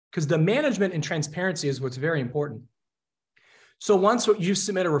because the management and transparency is what's very important. So once you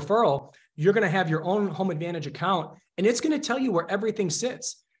submit a referral, you're going to have your own Home Advantage account, and it's going to tell you where everything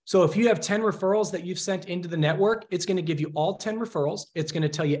sits. So if you have 10 referrals that you've sent into the network, it's going to give you all 10 referrals. It's going to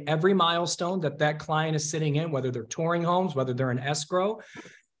tell you every milestone that client is sitting in, whether they're touring homes, whether they're in escrow.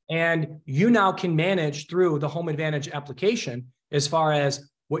 And you now can manage through the Home Advantage application as far as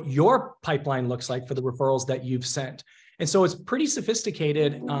what your pipeline looks like for the referrals that you've sent. And so it's pretty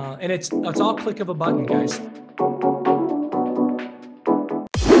sophisticated, and it's all click of a button, guys.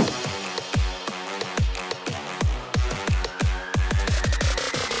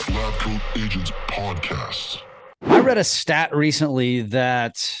 LabCoatAgents podcast. I read a stat recently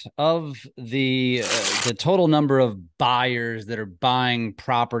that of the total number of buyers that are buying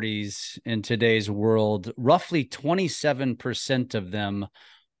properties in today's world, roughly 27% of them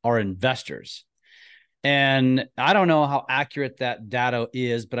are investors. And I don't know how accurate that data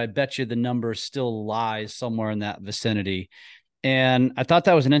is, but I bet you the number still lies somewhere in that vicinity. And I thought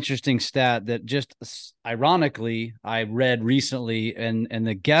that was an interesting stat that just ironically I read recently, and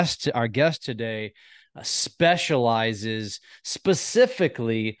our guest today specializes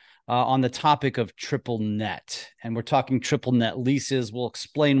specifically on the topic of triple net. And we're talking triple net leases. We'll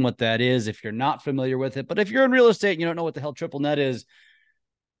explain what that is if you're not familiar with it. But if you're in real estate and you don't know what the hell triple net is,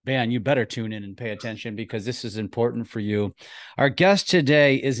 man, you better tune in and pay attention because this is important for you. Our guest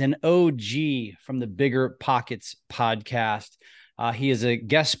today is an OG from the Bigger Pockets podcast. He is a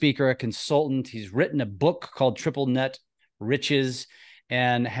guest speaker, a consultant. He's written a book called Triple Net Riches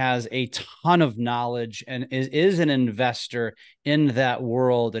and has a ton of knowledge and is an investor in that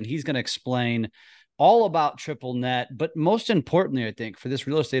world. And he's going to explain all about triple net. But most importantly, I think for this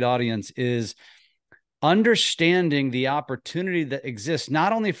real estate audience is understanding the opportunity that exists,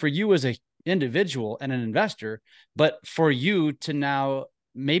 not only for you as an individual and an investor, but for you to now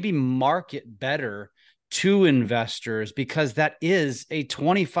maybe market better to investors, because that is a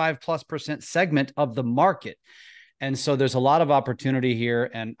 25+% segment of the market. And so there's a lot of opportunity here.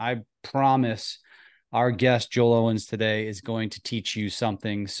 And I promise our guest, Joel Owens, today is going to teach you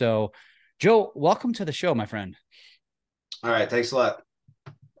something. So Joe, welcome to the show, my friend. All right. Thanks a lot.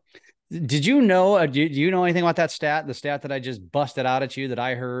 Did you know, do you know anything about that stat, the stat that I just busted out at you that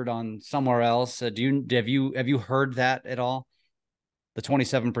I heard on somewhere else? Have you heard that at all? The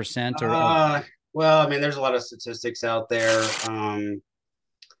 27% or? Well, I mean, there's a lot of statistics out there.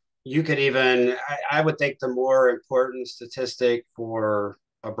 You could even, I would think the more important statistic for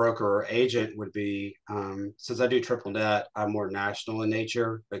a broker or agent would be, since I do triple net, I'm more national in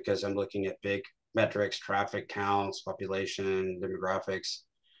nature because I'm looking at big metrics, traffic counts, population, demographics.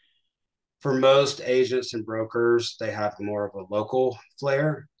 For most agents and brokers, they have more of a local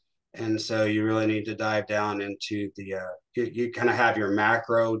flair. And so you really need to dive down into the, you kind of have your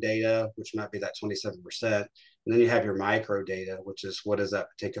macro data, which might be that 27%. And then you have your micro data, which is what is that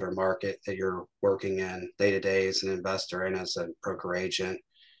particular market that you're working in day to day as an investor and as a broker agent.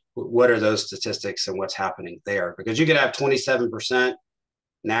 What are those statistics and what's happening there? Because you could have 27%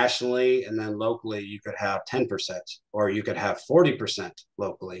 nationally, and then locally you could have 10%, or you could have 40%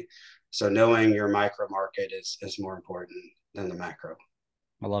 locally. So knowing your micro market is more important than the macro.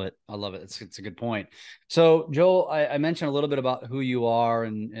 I love it. I love it. It's a good point. So Joel, I mentioned a little bit about who you are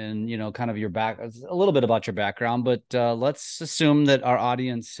and, you know, kind of your a little bit about your background, but let's assume that our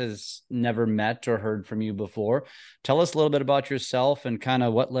audience has never met or heard from you before. Tell us a little bit about yourself and kind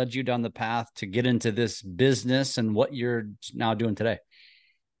of what led you down the path to get into this business and what you're now doing today.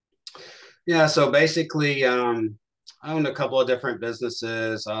 Yeah. So basically, I owned a couple of different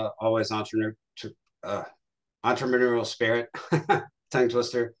businesses, always entrepreneurial spirit. Tongue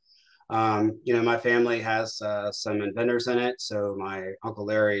twister. You know, my family has some inventors in it. So my Uncle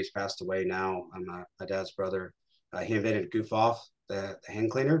Larry's passed away now. I'm my dad's brother. He invented Goof Off, the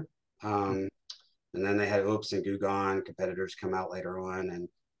hand cleaner. And then they had Oops and Goo Gone competitors come out later on. And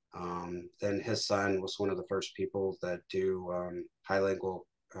then his son was one of the first people that do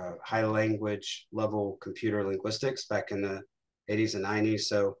high language level computer linguistics back in the 80s and 90s.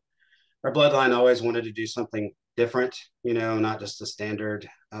 So our bloodline always wanted to do something different, you know, not just the standard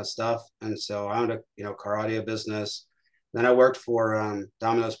stuff. And so I owned a car audio business. Then I worked for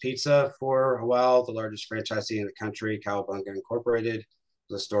Domino's Pizza for a while, the largest franchisee in the country, Cowabunga Incorporated.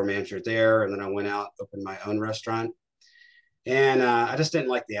 Was a store manager there. And then I went out, opened my own restaurant. And I just didn't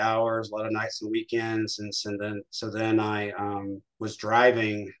like the hours, a lot of nights and weekends. And so then I was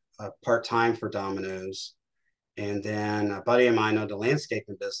driving part-time for Domino's. And then a buddy of mine owned a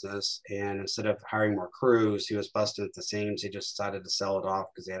landscaping business, and instead of hiring more crews, he was busting at the seams. He just decided to sell it off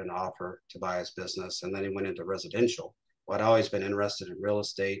because he had an offer to buy his business. And then he went into residential. Well, I'd always been interested in real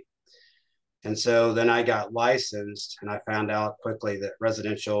estate. And so then I got licensed, and I found out quickly that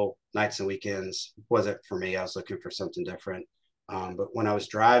residential nights and weekends wasn't for me. I was looking for something different. But when I was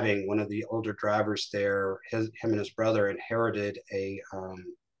driving, one of the older drivers there, him and his brother inherited a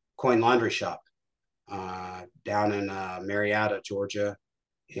coin laundry shop down in Marietta, Georgia.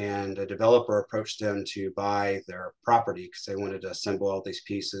 And a developer approached them to buy their property because they wanted to assemble all these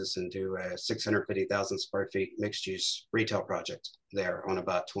pieces and do a 650,000 square feet mixed use retail project there on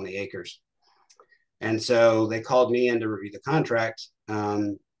about 20 acres. And so they called me in to review the contract.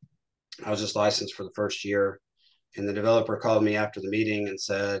 I was just licensed for the first year. And the developer called me after the meeting and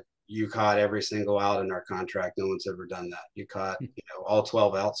said, you caught every single out in our contract. No one's ever done that. You caught, all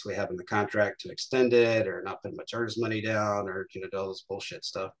 12 outs we have in the contract to extend it or not put much earnest money down or, do all this bullshit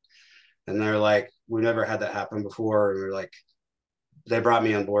stuff. And they're like, we never had that happen before. And we're like, they brought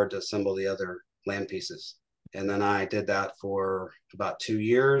me on board to assemble the other land pieces. And then I did that for about 2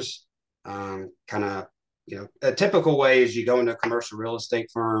 years. Kind of, a typical way is you go into a commercial real estate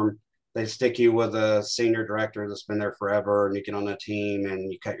firm, they stick you with a senior director that's been there forever, and you get on a team and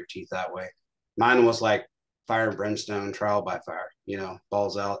you cut your teeth that way. Mine was like fire and brimstone, trial by fire,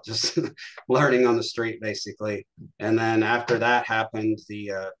 balls out, just learning on the street basically. And then after that happened,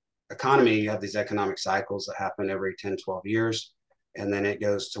 the economy, you have these economic cycles that happen every 10, 12 years. And then it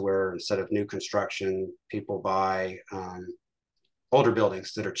goes to where instead of new construction, people buy older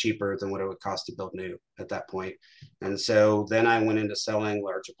buildings that are cheaper than what it would cost to build new at that point. And so then I went into selling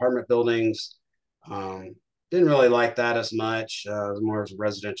large apartment buildings. Didn't really like that as much, more as a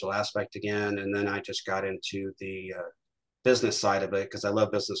residential aspect again. And then I just got into the business side of it because I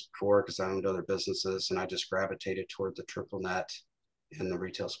love business before because I owned other businesses, and I just gravitated toward the triple net in the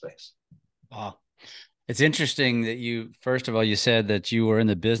retail space. Wow. It's interesting that first of all, you said that you were in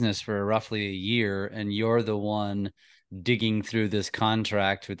the business for roughly a year and you're the one digging through this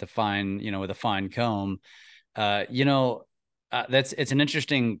contract with a fine comb. It's an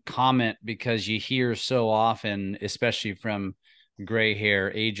interesting comment because you hear so often, especially from gray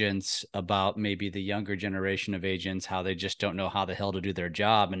hair agents, about maybe the younger generation of agents, how they just don't know how the hell to do their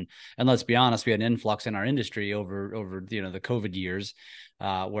job. And let's be honest, we had an influx in our industry over the COVID years,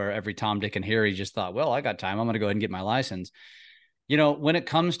 where every Tom, Dick, and Harry just thought, well, I got time, I'm going to go ahead and get my license. When it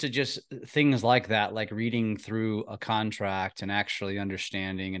comes to just things like that, like reading through a contract and actually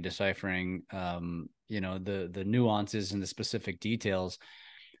understanding and deciphering, the nuances and the specific details,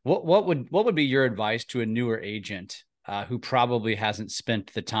 what would be your advice to a newer agent who probably hasn't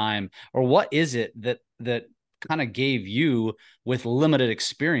spent the time, or what is it that kind of gave you, with limited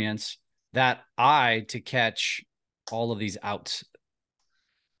experience, that eye to catch all of these outs?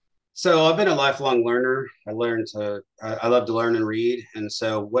 So I've been a lifelong learner. I love to learn and read. And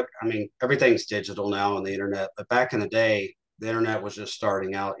so everything's digital now on the internet, but back in the day, the internet was just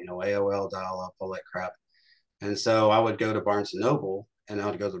starting out, AOL, dial up, all that crap. And so I would go to Barnes and Noble and I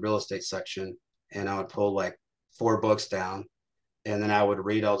would go to the real estate section and I would pull like 4 books down. And then I would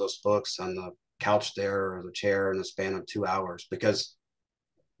read all those books on the couch there or the chair in the span of 2 hours, because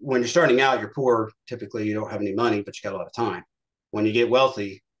when you're starting out, you're poor. Typically you don't have any money, but you got a lot of time. When you get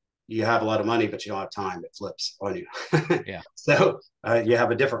wealthy, you have a lot of money, but you don't have time. It flips on you. Yeah. So you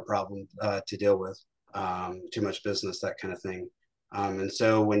have a different problem to deal with, too much business, that kind of thing. And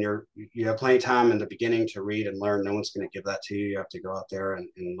so when you have plenty of time in the beginning to read and learn, no one's going to give that to you. You have to go out there and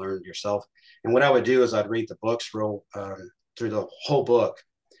learn yourself. And what I would do is I'd read the books through the whole book.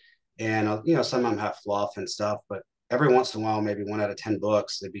 And, some of them have fluff and stuff, but every once in a while, maybe 1 out of 10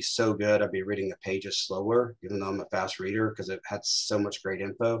 books, they'd be so good. I'd be reading the pages slower, even though I'm a fast reader, because it had so much great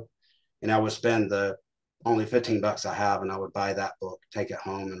info. And I would spend the only $15 I have, and I would buy that book, take it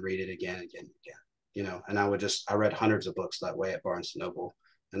home, and read it again and again and again. And I read hundreds of books that way at Barnes and Noble.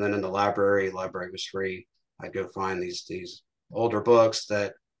 And then in the library was free. I'd go find these older books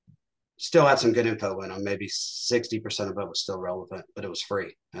that still had some good info in them. Maybe 60% of it was still relevant, but it was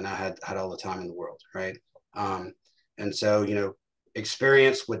free, and I had all the time in the world, right? And so,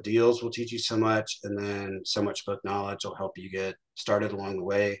 experience with deals will teach you so much, and then so much book knowledge will help you get started along the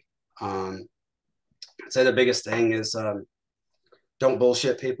way. I'd say the biggest thing is don't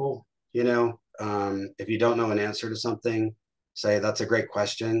bullshit people. If you don't know an answer to something, say, that's a great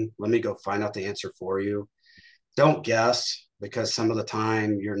question. Let me go find out the answer for you. Don't guess, because some of the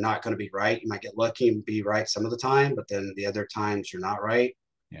time you're not going to be right. You might get lucky and be right some of the time, but then the other times you're not right.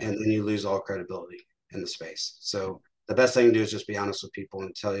 Yeah. And then you lose all credibility in the space. So the best thing to do is just be honest with people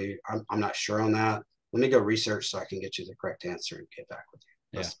and tell you, I'm not sure on that. Let me go research so I can get you the correct answer and get back with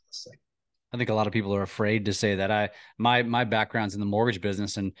you. That's the best thing. I think a lot of people are afraid to say that. My background's in the mortgage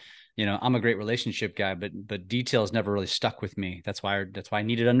business, and I'm a great relationship guy, but details never really stuck with me. That's why I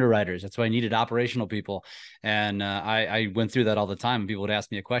needed underwriters. That's why I needed operational people, and I went through that all the time. And people would ask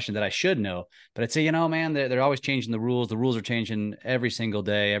me a question that I should know, but I'd say, man, they're always changing the rules. The rules are changing every single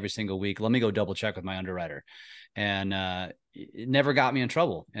day, every single week. Let me go double check with my underwriter, and it never got me in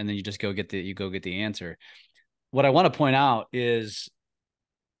trouble. And then you just go get the answer. What I want to point out is,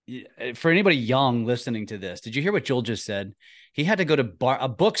 for anybody young listening to this, did you hear what Joel just said? He had to go to a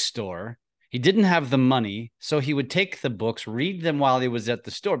bookstore. He didn't have the money, so he would take the books, read them while he was at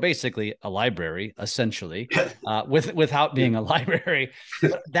the store, basically a library, essentially, without being a library.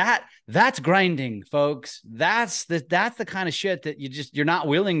 But that's grinding, folks. That's the kind of shit that you're not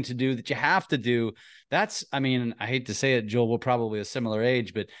willing to do, that you have to do. I hate to say it, Joel, we're probably a similar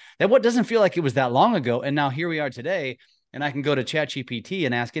age, but what doesn't feel like it was that long ago. And now here we are today, and I can go to ChatGPT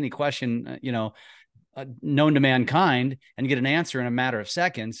and ask any question, known to mankind, and get an answer in a matter of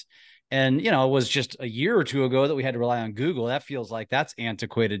seconds. And, it was just a year or two ago that we had to rely on Google. That feels like that's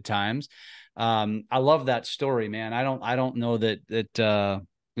antiquated times. I love that story, man. I don't know that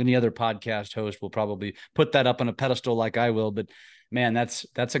any other podcast host will probably put that up on a pedestal like I will, but man, that's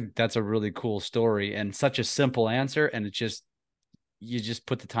a really cool story, and such a simple answer. And you just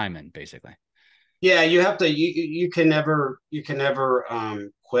put the time in, basically. Yeah, you have to. You can never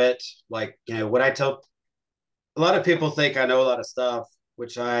quit. Like, what I tell a lot of people, think I know a lot of stuff,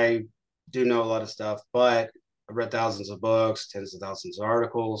 which I do know a lot of stuff, but I've read thousands of books, tens of thousands of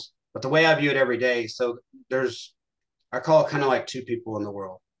articles. But the way I view it every day, so I call it kind of like two people in the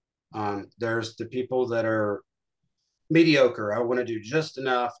world. There's the people that are mediocre. I want to do just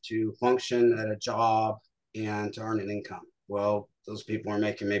enough to function at a job and to earn an income. Well, those people are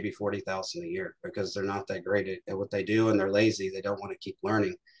making maybe 40,000 a year because they're not that great at what they do, and they're lazy. They don't want to keep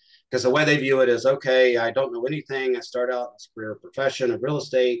learning, because the way they view it is, okay, I don't know anything. I start out in this career profession of real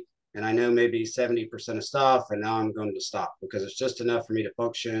estate, and I know maybe 70% of stuff, and now I'm going to stop because it's just enough for me to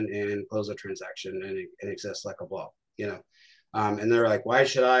function and close a transaction and exist like a blob, and they're like, why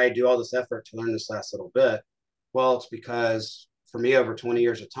should I do all this effort to learn this last little bit? Well, it's because for me, over 20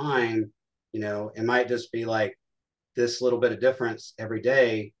 years of time, it might just be like this little bit of difference every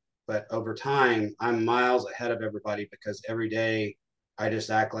day, but over time, I'm miles ahead of everybody, because every day I just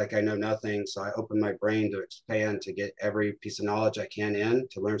act like I know nothing. So I open my brain to expand, to get every piece of knowledge I can in,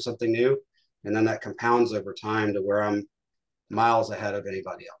 to learn something new. And then that compounds over time to where I'm miles ahead of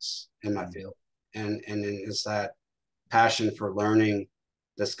anybody else in my field. And it's that passion for learning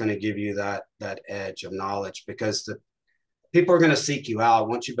that's going to give you that edge of knowledge, because the people are going to seek you out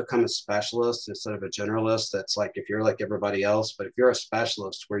once you become a specialist instead of a generalist. That's like, if you're like everybody else, but if you're a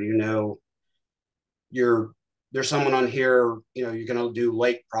specialist where there's someone on here, you're going to do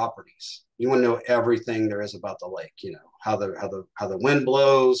lake properties. You want to know everything there is about the lake, how the wind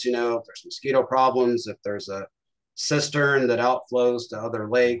blows, if there's mosquito problems, if there's a cistern that outflows to other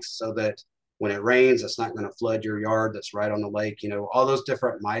lakes so that when it rains, it's not going to flood your yard that's right on the lake, all those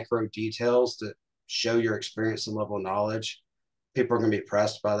different micro details that show your experience and level of knowledge. People are going to be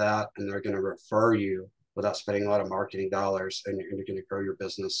pressed by that, and they're going to refer you without spending a lot of marketing dollars, and you're going to grow your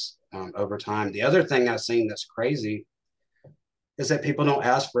business over time. The other thing I've seen that's crazy is that people don't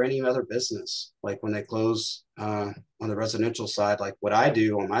ask for any other business. Like when they close on the residential side, like what I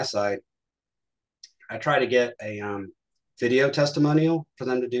do on my side, I try to get a video testimonial for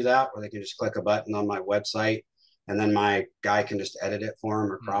them to do that, where they can just click a button on my website, and then my guy can just edit it for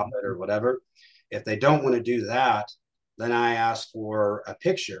them or crop it or whatever. If they don't want to do that, then I ask for a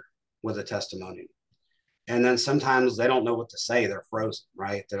picture with a testimonial. And then sometimes they don't know what to say. They're frozen,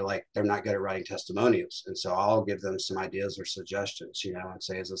 right? They're not good at writing testimonials. And so I'll give them some ideas or suggestions, and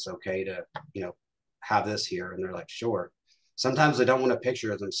say, is this okay to, have this here? And they're like, sure. Sometimes they don't want a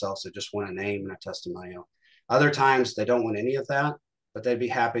picture of themselves. They just want a name and a testimonial. Other times they don't want any of that, but they'd be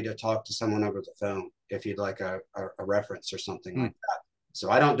happy to talk to someone over the phone if you'd like a reference or something like that. So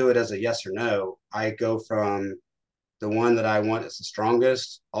I don't do it as a yes or no. I go from the one that I want is the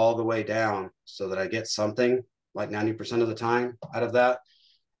strongest all the way down so that I get something like 90% of the time out of that.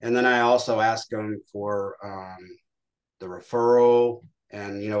 And then I also ask them for the referral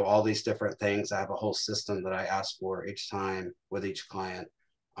and, all these different things. I have a whole system that I ask for each time with each client.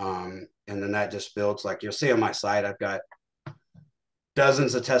 And then that just builds, like you'll see on my site, I've got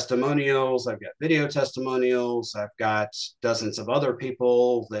dozens of testimonials. I've got video testimonials. I've got dozens of other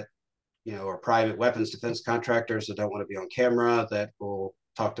people that, are private weapons defense contractors that don't want to be on camera, that will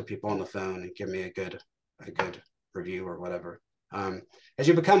talk to people on the phone and give me a good review or whatever. As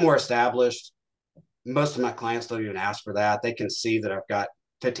you become more established, most of my clients don't even ask for that. They can see that I've got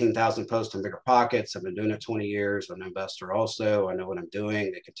 15,000 posts on Bigger Pockets. I've been doing it 20 years. I'm an investor also. I know what I'm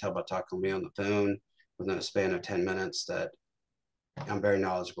doing. They can tell by talking to me on the phone within a span of 10 minutes that I'm very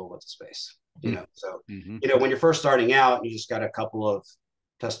knowledgeable with the space. So, when you're first starting out and you just got a couple of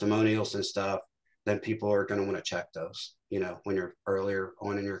testimonials and stuff, then people are going to want to check those, when you're earlier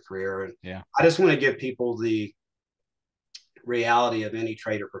on in your career. And I just want to give people the reality of any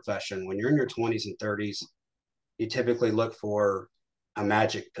trade or profession. When you're in your 20s and 30s, you typically look for a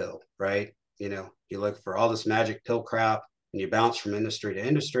magic pill, right? You look for all this magic pill crap and you bounce from industry to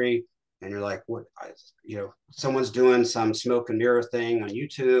industry. And you're like, what, someone's doing some smoke and mirror thing on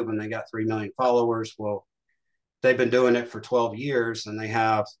YouTube and they got 3 million followers. Well, they've been doing it for 12 years and they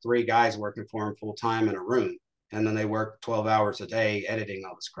have 3 guys working for them full time in a room. And then they work 12 hours a day editing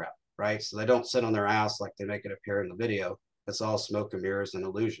all this crap, right? So they don't sit on their ass like they make it appear in the video. It's all smoke and mirrors and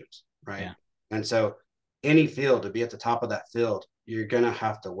illusions, right? Yeah. And so any field, to be at the top of that field, you're going to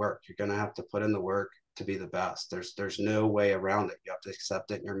have to work. You're going to have to put in the work to be the best. There's no way around it. You have to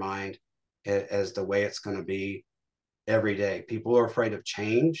accept it in your mind as the way it's going to be every day. People are afraid of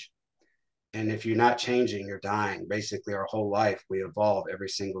change. And if you're not changing, you're dying. Basically, our whole life, we evolve every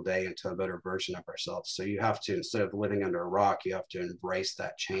single day into a better version of ourselves. So you have to, instead of living under a rock, you have to embrace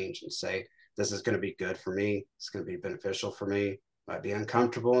that change and say, this is going to be good for me. It's going to be beneficial for me. Might be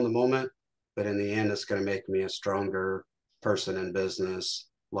uncomfortable in the moment, but in the end, it's going to make me a stronger person in business,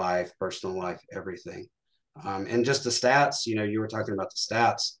 life, personal life, everything. And just the stats, you were talking about the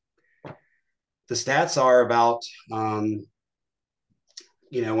stats. The stats are about, in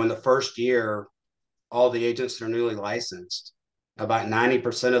the first year, all the agents that are newly licensed, about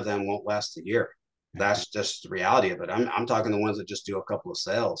 90% of them won't last a year. That's just the reality of it. I'm talking the ones that just do a couple of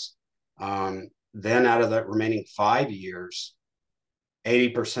sales. Then out of the remaining 5 years,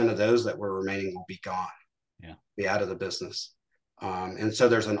 80% of those that were remaining will be gone, be out of the business. And so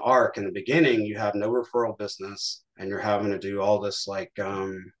there's an arc. In the beginning, you have no referral business and you're having to do all this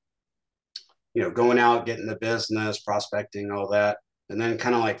going out, getting the business, prospecting, all that. And then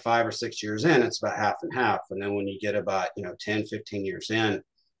kind of like 5 or 6 years in, it's about half and half. And then when you get about, 10, 15 years in,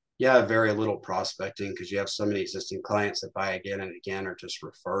 you have very little prospecting because you have so many existing clients that buy again and again or just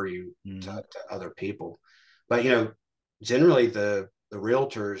refer you to other people. But, generally the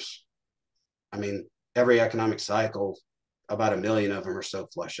realtors, every economic cycle, about 1 million of them or so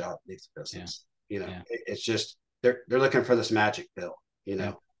flush out leave the business. It's just, they're looking for this magic pill,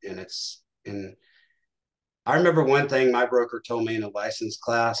 and I remember one thing my broker told me in a license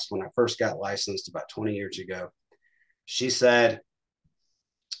class when I first got licensed about 20 years ago. She said,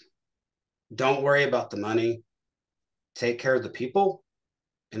 don't worry about the money, take care of the people,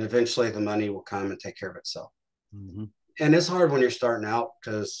 and eventually the money will come and take care of itself. And it's hard when you're starting out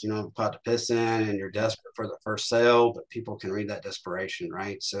because, pot to piss in and you're desperate for the first sale, but people can read that desperation,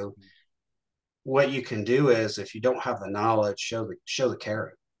 right? So what you can do is, if you don't have the knowledge, show the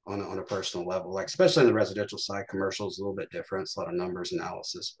carrot on a personal level, like especially in the residential side. Commercial is a little bit different. It's a lot of numbers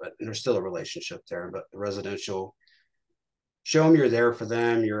analysis, but there's still a relationship there. But the residential, show them you're there for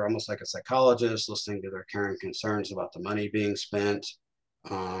them. You're almost like a psychologist listening to their care and concerns about the money being spent,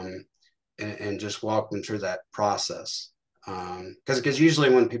 and just walk them through that process. Because usually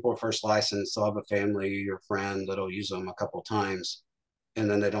when people are first licensed, they'll have a family or friend that'll use them a couple of times, and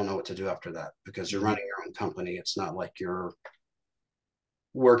then they don't know what to do after that because you're running your own company. It's not like you're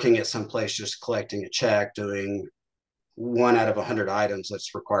working at some place just collecting a check, doing 1 out of 100 items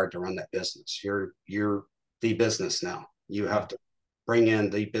that's required to run that business. You're the business now. You have to bring in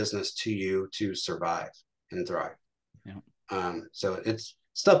the business to you to survive and thrive. So it's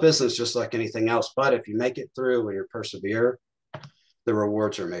tough business just like anything else. But if you make it through and you persevere, the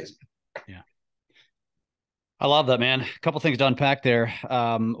rewards are amazing. Yeah. I love that, man. A couple things to unpack there.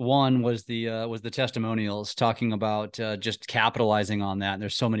 One was the testimonials, talking about just capitalizing on that. And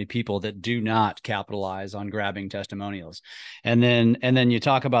there's so many people that do not capitalize on grabbing testimonials. And then you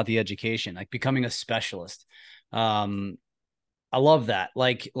talk about the education, like becoming a specialist. I love that.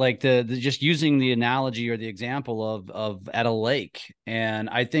 Like the just using the analogy or the example of at a lake. And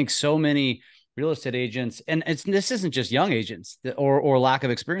I think so many real estate agents, and this isn't just young agents or lack of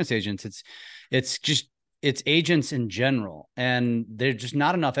experienced agents. It's agents in general, and there's just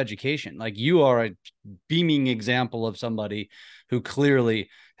not enough education. Like, you are a beaming example of somebody who clearly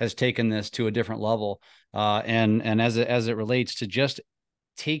has taken this to a different level. And as it relates to just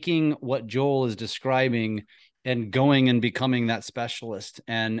taking what Joel is describing and going and becoming that specialist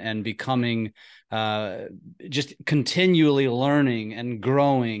and becoming just continually learning and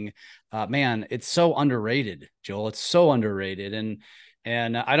growing, man, it's so underrated, Joel. It's so underrated. And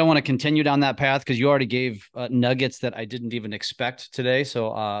And I don't want to continue down that path because you already gave nuggets that I didn't even expect today.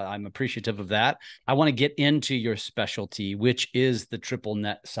 So I'm appreciative of that. I want to get into your specialty, which is the triple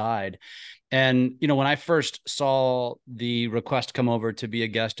net side. And, when I first saw the request come over to be a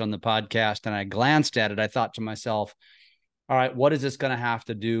guest on the podcast and I glanced at it, I thought to myself, all right, what is this going to have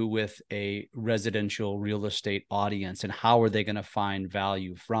to do with a residential real estate audience and how are they going to find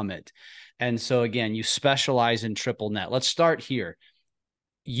value from it? And so again, you specialize in triple net. Let's start here.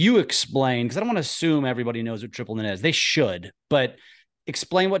 You explain, because I don't want to assume everybody knows what triple net is. They should, but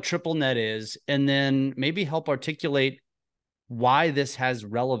explain what triple net is and then maybe help articulate why this has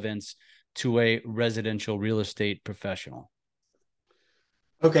relevance to a residential real estate professional.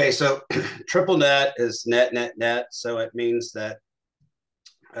 Okay, so triple net is net, net, net. So it means that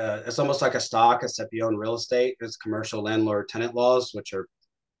it's almost like a stock, except you own real estate. It's commercial landlord tenant laws, which are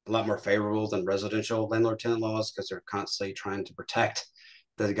a lot more favorable than residential landlord tenant laws because they're constantly trying to protect,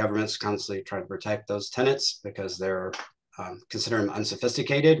 the government's constantly trying to protect those tenants because they're considered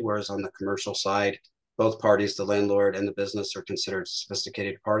unsophisticated, whereas on the commercial side, both parties, the landlord and the business, are considered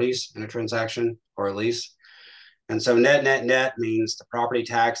sophisticated parties in a transaction or a lease. And so net, net, net means the property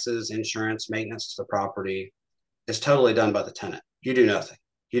taxes, insurance, maintenance to the property is totally done by the tenant. You do nothing.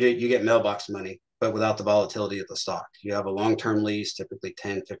 You get mailbox money, but without the volatility of the stock. You have a long-term lease, typically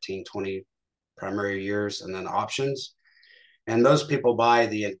 10, 15, 20 primary years, and then options. And those people buy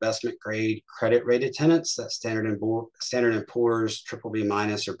the investment grade credit rated tenants, that Standard and Poor's triple B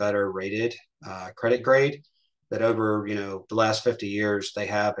minus or better rated credit grade, that over the last 50 years, they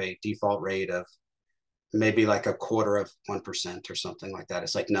have a default rate of maybe like 0.25% or something like that.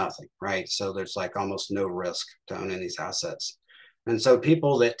 It's like nothing, right? So there's like almost no risk to owning these assets. And so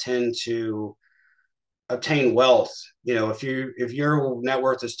people that tend to obtain wealth, if your net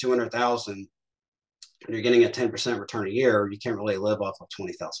worth is 200,000 and you're getting a 10% return a year, you can't really live off of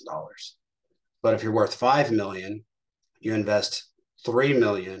 $20,000. But if you're worth 5 million, you invest 3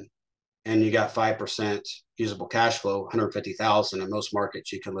 million and you got 5% usable cash flow, 150,000. In most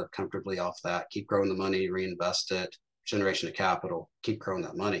markets, you can live comfortably off that, keep growing the money, reinvest it, generation of capital, keep growing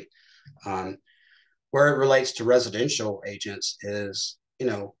that money. Where it relates to residential agents is,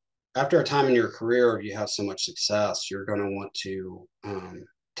 after a time in your career, you have so much success, you're going to want to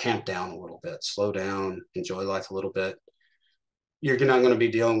tamp down a little bit, slow down, enjoy life a little bit. You're not going to be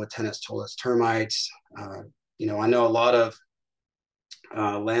dealing with tenants, toilets, termites. I know a lot of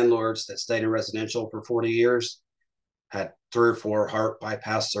landlords that stayed in residential for 40 years had 3 or 4 heart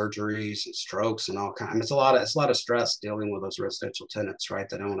bypass surgeries and strokes and all kinds. It's a lot of stress dealing with those residential tenants, right?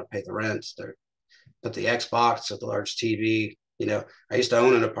 They don't want to pay the rent. They're put the Xbox or the large TV. I used to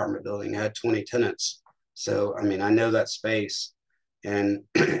own an apartment building, I had 20 tenants. So, I know that space, and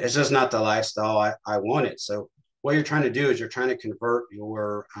it's just not the lifestyle I wanted. So what you're trying to do is you're trying to convert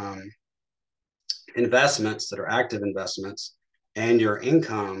your investments that are active investments and your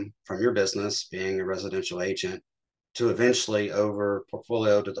income from your business, being a residential agent, to eventually over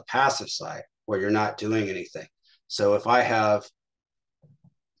portfolio to the passive side where you're not doing anything. So if I have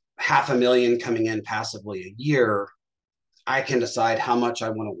 $500,000 coming in passively a year, I can decide how much I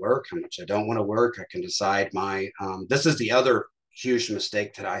want to work, how much I don't want to work. I can decide this is the other huge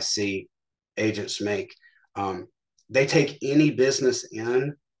mistake that I see agents make. They take any business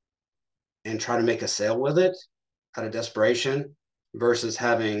in and try to make a sale with it out of desperation versus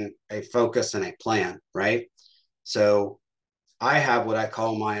having a focus and a plan, right? So I have what I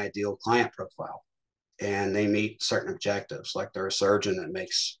call my ideal client profile, and they meet certain objectives. Like they're a surgeon that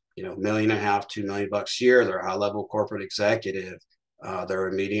makes $1.5 million, $2 million a year. They're a high level corporate executive. They're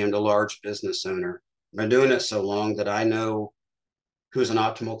a medium to large business owner. I've been doing it so long that I know who's an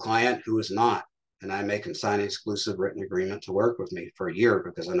optimal client, who is not. And I make them sign an exclusive written agreement to work with me for a year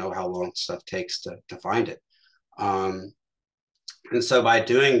because I know how long stuff takes to find it. And so by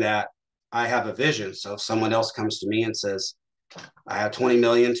doing that, I have a vision. So if someone else comes to me and says, I have 20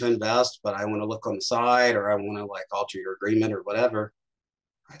 million to invest, but I want to look on the side, or I want to alter your agreement or whatever,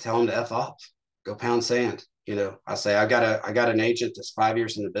 I tell them to F off, go pound sand. I say, I got an agent that's 5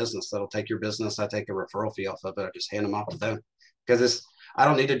 years in the business that'll take your business. I take a referral fee off of it. I just hand them off to them because I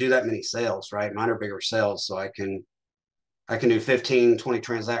don't need to do that many sales, right? Mine are bigger sales. So I can do 15, 20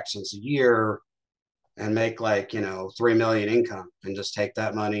 transactions a year and make 3 million income and just take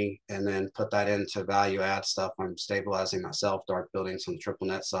that money and then put that into value add stuff. I'm stabilizing myself, dark buildings on the triple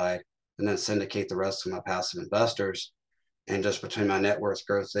net side, and then syndicate the rest to my passive investors. And just between my net worth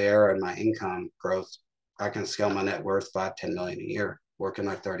growth there and my income growth, I can scale my net worth 5, 10 million a year, working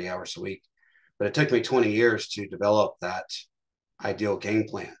 30 hours a week. But it took me 20 years to develop that ideal game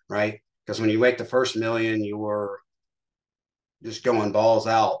plan, right? Because when you make the first million, you're just going balls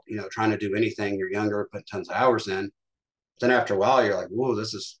out, trying to do anything. You're younger, putting tons of hours in. Then after a while, you're like, whoa,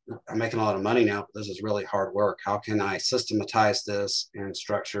 I'm making a lot of money now, but this is really hard work. How can I systematize this and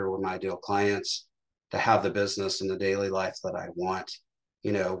structure with my ideal clients to have the business and the daily life that I want,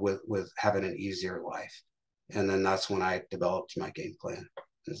 with having an easier life? And then that's when I developed my game plan.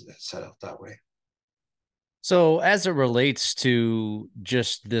 It's set out that way. So as it relates to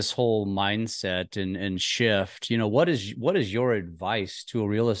just this whole mindset and shift, what is your advice to a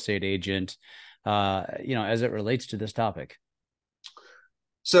real estate agent, as it relates to this topic?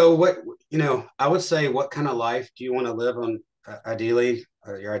 So I would say, what kind of life do you want to live on, ideally,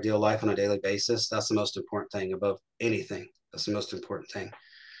 or your ideal life on a daily basis? That's the most important thing above anything. That's the most important thing.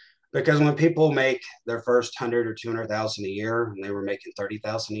 Because when people make their first 100 or 200,000 a year, and they were making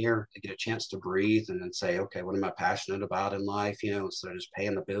 30,000 a year, they get a chance to breathe and then say, okay, what am I passionate about in life? Instead of just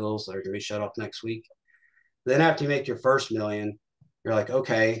paying the bills that are going to be shut off next week. Then after you make your first million, you're like,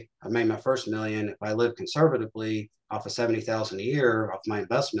 okay, I made my first million. If I live conservatively off of 70,000 a year off my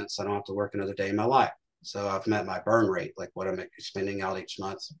investments, I don't have to work another day in my life. So I've met my burn rate, like what I'm spending out each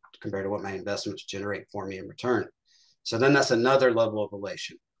month compared to what my investments generate for me in return. So then that's another level of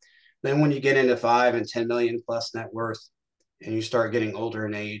elation. Then when you get into 5 and 10 million plus net worth, and you start getting older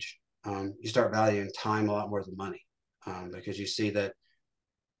in age, you start valuing time a lot more than money, because you see that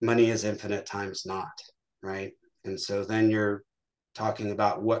money is infinite, time is not, right? And so then you're talking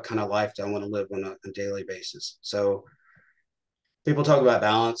about, what kind of life do I want to live on a daily basis? So people talk about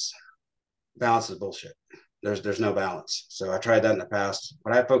balance. Balance is bullshit. There's no balance. So I tried that in the past.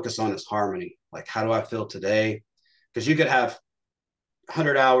 What I focus on is harmony. Like, how do I feel today? Because you could have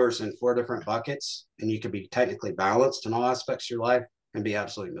 100 hours in 4 different buckets, and you could be technically balanced in all aspects of your life and be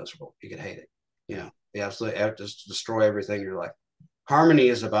absolutely miserable. You could hate it, be absolutely, just destroy everything in your life. Harmony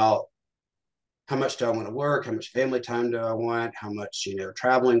is about, how much do I want to work? How much family time do I want? How much,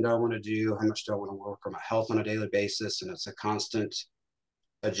 traveling do I want to do? How much do I want to work on my health on a daily basis? And it's a constant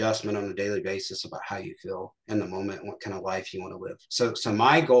adjustment on a daily basis about how you feel in the moment, what kind of life you want to live. So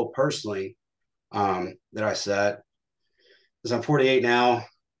my goal personally, that I set, is I'm 48 now.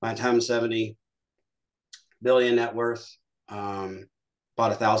 By the time I'm 70, billion net worth, bought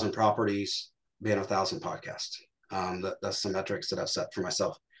 1,000 properties, being 1,000 podcasts. That's some metrics that I've set for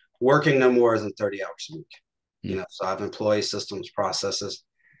myself. Working no more than 30 hours a week. So I have employees, systems, processes,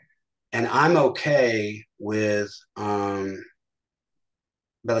 and I'm okay with, by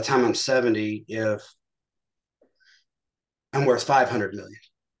the time I'm 70, if I'm worth 500 million.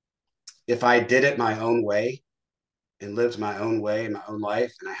 If I did it my own way and lived my own way in my own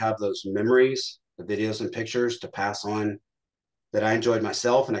life, and I have those memories, the videos and pictures to pass on, that I enjoyed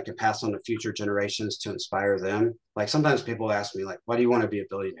myself, and I can pass on to future generations to inspire them. Like, sometimes people ask me, like, why do you want to be a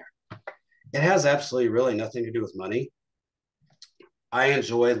billionaire? It has absolutely really nothing to do with money. I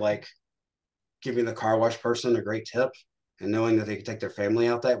enjoy, like, giving the car wash person a great tip and knowing that they can take their family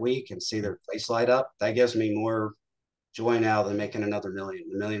out that week and see their face light up. That gives me more joy now than making another million.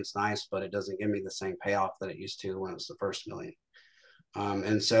 The million's nice, but it doesn't give me the same payoff that it used to when it was the first million.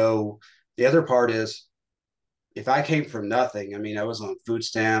 And so the other part is, if I came from nothing, I mean, I was on food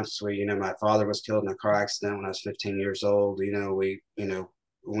stamps. My father was killed in a car accident when I was 15 years old. We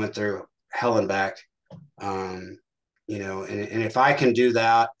went through hell and back. And if I can do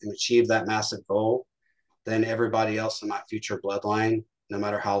that and achieve that massive goal, then everybody else in my future bloodline, no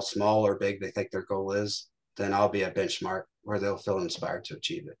matter how small or big they think their goal is, then I'll be a benchmark where they'll feel inspired to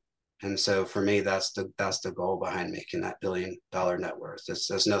achieve it. And so for me, that's the goal behind making that $1 billion net worth. It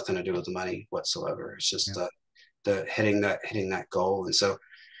has nothing to do with the money whatsoever. It's just the hitting that goal. And so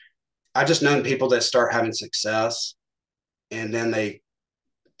I've just known people that start having success, and then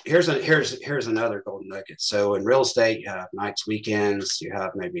here's another golden nugget. So in real estate, you have nights, weekends, you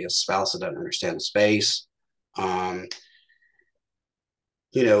have maybe a spouse that doesn't understand the space.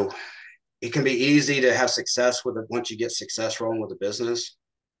 It can be easy to have success with it once you get success rolling with a business.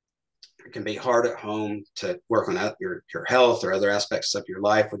 It can be hard at home to work on your health or other aspects of your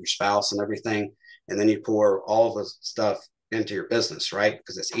life with your spouse and everything. And then you pour all the stuff into your business, right?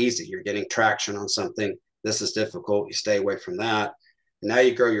 Because it's easy. You're getting traction on something. This is difficult. You stay away from that. And now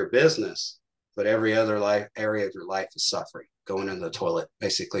you grow your business, but every other area of your life is suffering, going into the toilet.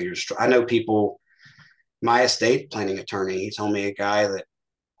 Basically, I know people, my estate planning attorney, he told me a guy that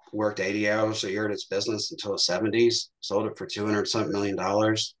worked 80 hours a year at his business until his 70s, sold it for $200-something million,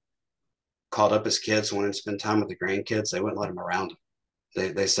 called up his kids, wanted to spend time with the grandkids. They wouldn't let him around them.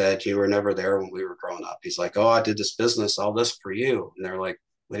 They said, you were never there when we were growing up. He's like, oh, I did this business, all this for you. And they're like,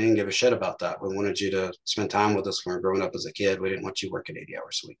 we didn't give a shit about that. We wanted you to spend time with us when we were growing up as a kid. We didn't want you working 80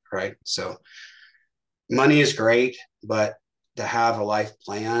 hours a week, right? So money is great, but to have a life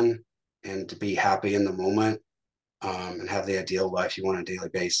plan and to be happy in the moment, and have the ideal life you want on a daily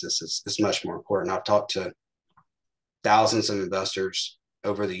basis is much more important. I've talked to thousands of investors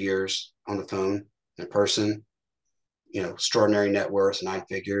over the years on the phone, in person, extraordinary net worth, 9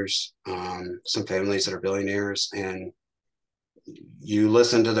 figures, some families that are billionaires, and you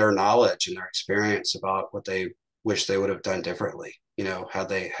listen to their knowledge and their experience about what they wish they would have done differently, how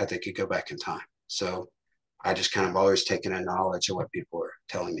they could go back in time. So I just kind of always taken a knowledge of what people are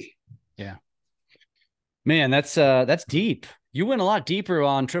telling me. Yeah, man, that's deep. You went a lot deeper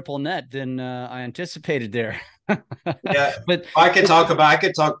on triple net than I anticipated there. Yeah, but I could talk about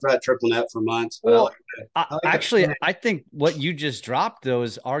triple net for months. But well, actually, I think what you just dropped though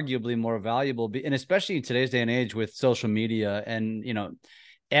is arguably more valuable, and especially in today's day and age with social media, and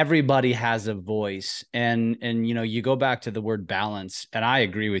everybody has a voice, and you go back to the word balance, and I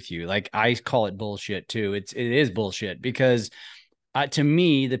agree with you. Like, I call it bullshit too. It is bullshit, because to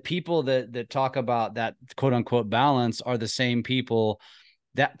me, the people that talk about that quote unquote balance are the same people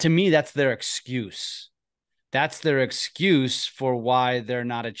that, to me, that's their excuse. That's their excuse for why they're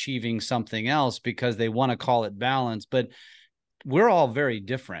not achieving something else, because they want to call it balance. But we're all very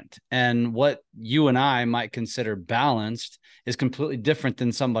different. And what you and I might consider balanced is completely different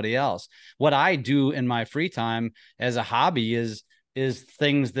than somebody else. What I do in my free time as a hobby is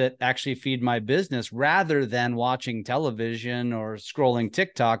things that actually feed my business, rather than watching television or scrolling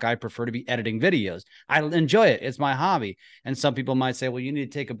TikTok. I prefer to be editing videos. I enjoy it. It's my hobby. And some people might say, well, you need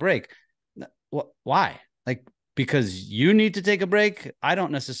to take a break. Why? Like, because you need to take a break? I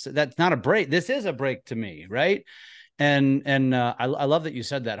don't necessarily, that's not a break. This is a break to me. Right. And I love that you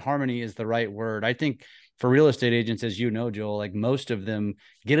said that. Harmony is the right word. I think for real estate agents, as you know, Joel, like, most of them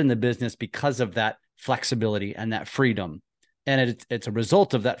get in the business because of that flexibility and that freedom. And it's a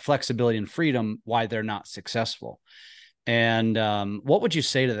result of that flexibility and freedom why they're not successful. And what would you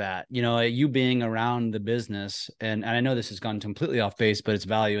say to that? You being around the business, and I know this has gone completely off base, but it's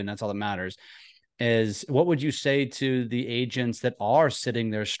value, and that's all that matters. Is what would you say to the agents that are sitting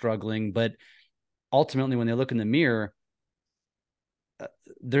there struggling, but ultimately when they look in the mirror,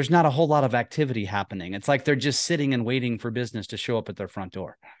 there's not a whole lot of activity happening? It's like they're just sitting and waiting for business to show up at their front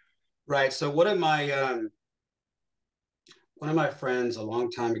door. Right. So one of my friends a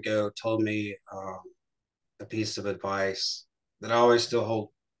long time ago told me a piece of advice that I always still hold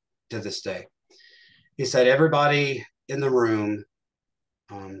to this day. He said, everybody in the room,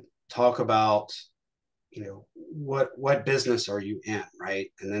 talk about, what business are you in,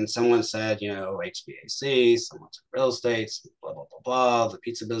 right? And then someone said, HVAC, someone's in real estate, blah, blah, blah, blah, the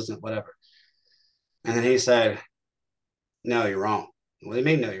pizza business, whatever. And then he said, no, you're wrong. What do you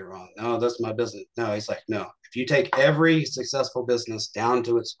mean, no, you're wrong? No, that's my business. No, he's like, no. If you take every successful business down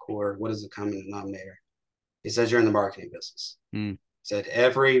to its core, what is the common denominator? He says, you're in the marketing business. He said,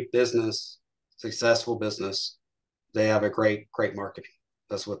 every business, successful business, they have a great marketing.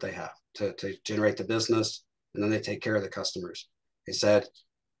 That's what they have to generate the business, and then they take care of the customers. He said,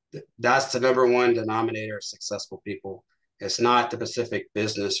 that's the number one denominator of successful people. It's not the specific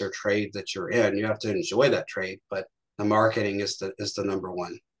business or trade that you're in. You have to enjoy that trade, but the marketing is the number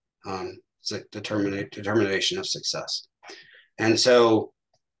one. It's a determination of success. And so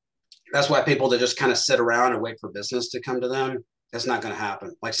that's why people that just kind of sit around and wait for business to come to them, that's not going to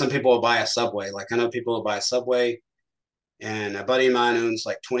happen. Like, some people will buy a Subway. Like, I know people will buy a Subway, and a buddy of mine owns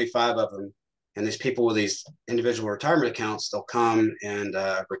like 25 of them. And these people with these individual retirement accounts, they'll come and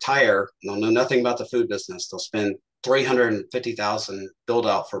retire. And they'll know nothing about the food business. They'll spend $350,000 build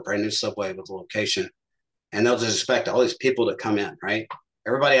out for a brand new Subway with a location. And they'll just expect all these people to come in, right?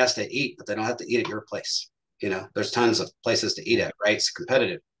 Everybody has to eat, but they don't have to eat at your place. There's tons of places to eat at, right? It's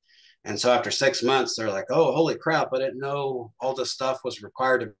competitive. And so after 6 months, they're like, oh, holy crap, I didn't know all this stuff was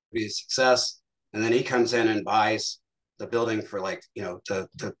required to be a success. And then he comes in and buys the building for like, to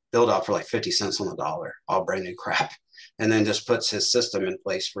build out for like 50 cents on the dollar, all brand new crap. And then just puts his system in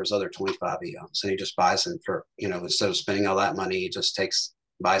place for his other 25 he owns. And he just buys them for, instead of spending all that money, he just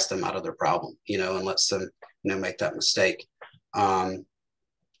buys them out of their problem, and lets them, make that mistake.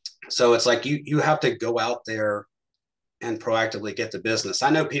 So it's like, you have to go out there and proactively get the business.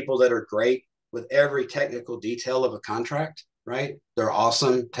 I know people that are great with every technical detail of a contract, right? They're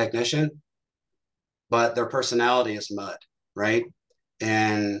awesome technician, but their personality is mud, right?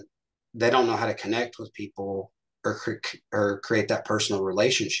 And they don't know how to connect with people or create that personal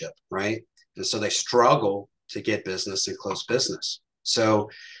relationship, right? And so they struggle to get business and close business. So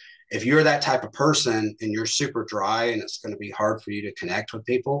if you're that type of person and you're super dry and it's going to be hard for you to connect with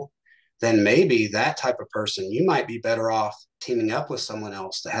people, then maybe that type of person, you might be better off teaming up with someone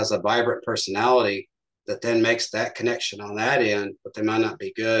else that has a vibrant personality that then makes that connection on that end, but they might not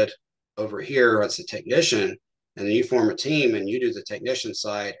be good over here as a technician. And then you form a team and you do the technician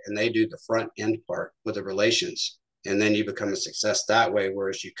side and they do the front end part with the relations. And then you become a success that way,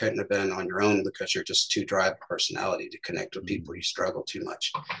 whereas you couldn't have been on your own because you're just too dry of a personality to connect with people. You struggle too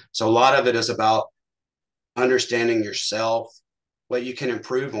much. So a lot of it is about understanding yourself, what you can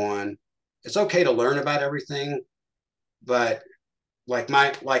improve on. It's okay to learn about everything, but like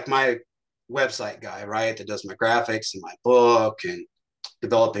my website guy, right, that does my graphics and my book and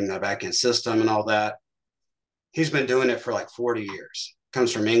developing the back-end system and all that, he's been doing it for like 40 years.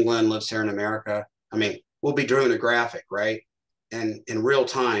 Comes from England, lives here in America. I mean, we'll be doing a graphic, right? And in real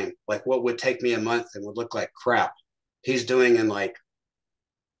time, like what would take me a month and would look like crap, he's doing in like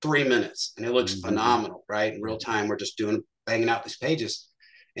 3 minutes, and it looks phenomenal, right? In real time, we're just banging out these pages,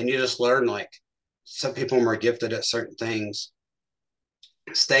 and you just learn, like, some people are more gifted at certain things.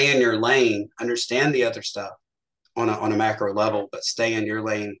 Stay in your lane, understand the other stuff on a macro level, but stay in your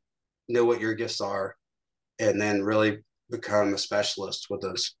lane, know what your gifts are, and then really become a specialist with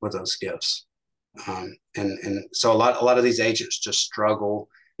those gifts. And so a lot of these agents just struggle.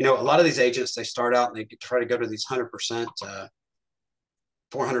 A lot of these agents, they start out and they try to go to these 100%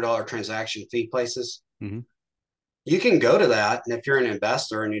 $400 transaction fee places. Mm-hmm. You can go to that, and if you're an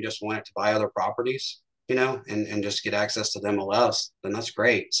investor and you just want it to buy other properties, and just get access to the MLS, then that's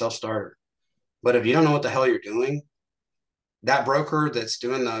great, self-starter. But if you don't know what the hell you're doing, that broker that's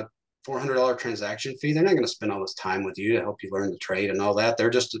doing the $400 transaction fee, they're not going to spend all this time with you to help you learn the trade and all that.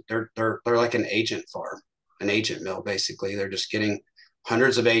 They're like an agent farm, an agent mill, basically. They're just getting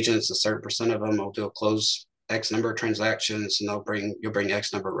hundreds of agents. A certain percent of them will do a close X number of transactions, and you'll bring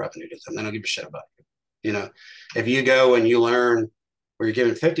X number of revenue to them. They don't give a shit about you. If you go and you learn where you're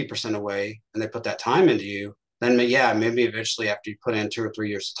giving 50% away and they put that time into you, then maybe eventually after you put in 2 or 3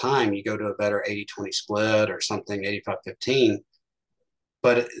 years of time, you go to a better 80-20 split or something, 85-15.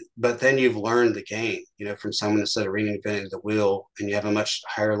 But then you've learned the game, from someone instead of reinventing the wheel, and you have a much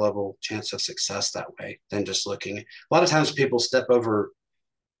higher level chance of success that way than just looking. A lot of times people step over,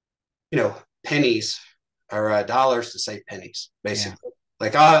 pennies or dollars to save pennies, basically. Yeah.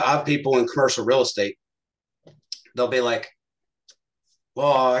 Like I have people in commercial real estate, they'll be like,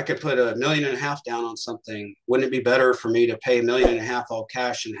 well, I could put $1.5 million down on something. Wouldn't it be better for me to pay $1.5 million all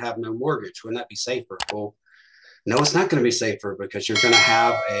cash and have no mortgage? Wouldn't that be safer? Well, no, it's not going to be safer, because you're going to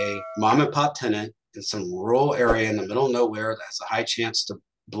have a mom and pop tenant in some rural area in the middle of nowhere that has a high chance to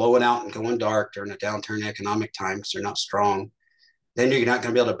blow it out and go in dark during a downturn economic time because they're not strong. Then you're not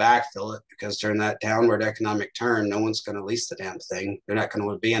going to be able to backfill it, because during that downward economic turn, no one's going to lease the damn thing. They're not going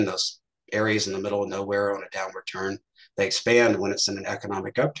to be in those areas in the middle of nowhere on a downward turn. They expand when it's in an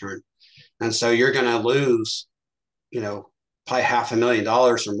economic upturn. And so you're going to lose, probably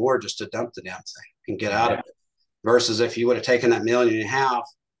 $500,000 or more just to dump the damn thing and get out of it. Versus if you would have taken that $1.5 million,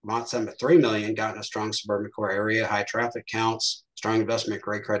 bought some at $3 million, gotten a strong suburban core area, high traffic counts, strong investment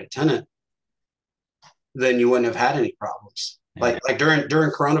grade credit tenant, then you wouldn't have had any problems. Yeah. Like during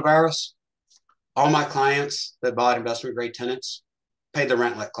coronavirus, all my clients that bought investment grade tenants paid the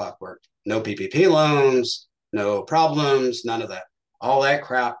rent like clockwork. No PPP loans, no problems, none of that. All that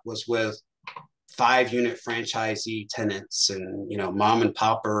crap was with 5-unit franchisee tenants and, mom and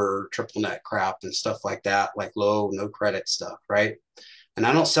pop or triple net crap and stuff like that, like low, no credit stuff, right? And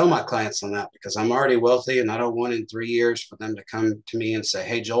I don't sell my clients on that, because I'm already wealthy, and I don't want in 3 years for them to come to me and say,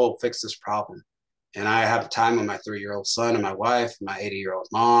 hey, Joel, fix this problem. And I have time with my 3-year-old son and my wife, and my 80-year-old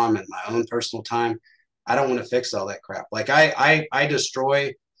mom, and my own personal time. I don't want to fix all that crap. Like I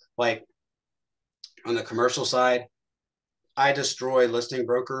destroy, like on the commercial side, I destroy listing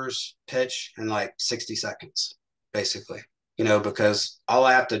brokers' pitch in like 60 seconds, basically, because all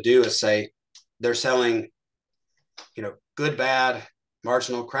I have to do is say they're selling, good, bad,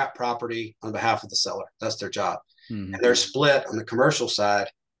 marginal crap property on behalf of the seller. That's their job. Mm-hmm. And their split on the commercial side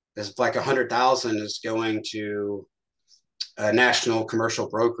is like 100,000 is going to a national commercial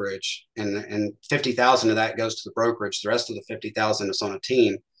brokerage, and 50,000 of that goes to the brokerage. The rest of the 50,000 is on a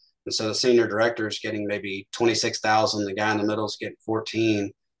team. And so the senior director is getting maybe 26,000. The guy in the middle is getting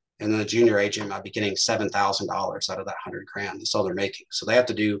 14, and then the junior agent might be getting $7,000 out of that $100,000. That's all they're making. So they have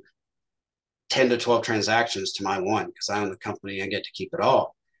to do 10 to 12 transactions to my one, because I own the company. I get to keep it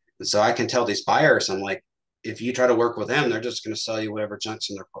all. And so I can tell these buyers, I'm like, if you try to work with them, they're just going to sell you whatever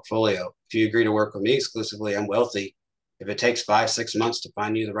junk's in their portfolio. If you agree to work with me exclusively, I'm wealthy. If it takes 5-6 months to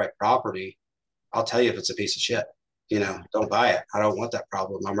find you the right property, I'll tell you if it's a piece of shit. Don't buy it. I don't want that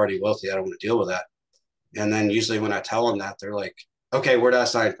problem. I'm already wealthy. I don't want to deal with that. And then usually when I tell them that, they're like, okay, where do I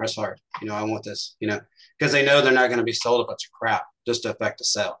sign? Press hard. I want this, because they know they're not going to be sold a bunch of crap just to affect a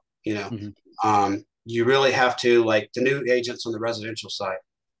sale, Mm-hmm. you really have to, like the new agents on the residential side,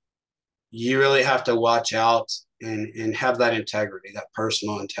 you really have to watch out and have that integrity, that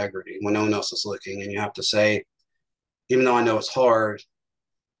personal integrity when no one else is looking. And you have to say, even though I know it's hard,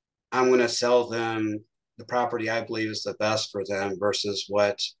 I'm going to sell them the property I believe is the best for them versus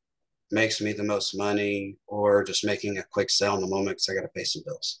what makes me the most money, or just making a quick sale in the moment because I got to pay some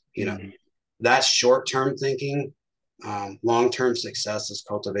bills. You know, that's short-term thinking. Long-term success is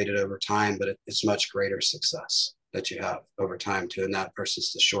cultivated over time, but it's much greater success that you have over time too. And that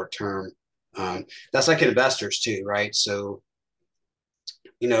versus the short-term. That's like investors too, right? So,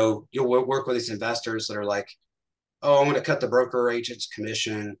 you know, you'll work with these investors that are like, oh, I'm going to cut the broker agent's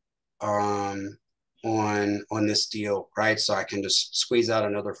commission on this deal, right? So I can just squeeze out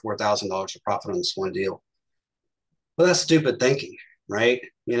another $4,000 of profit on this one deal. Well, that's stupid thinking, right?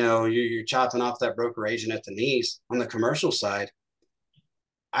 You know, you're chopping off that broker agent at the knees. On the commercial side,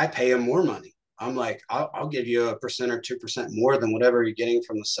 I pay him more money. I'm like, I'll give you 1% or 2% more than whatever you're getting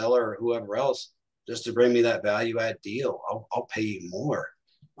from the seller or whoever else, just to bring me that value add deal. I'll pay you more.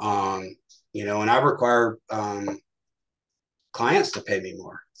 You know, and I require clients to pay me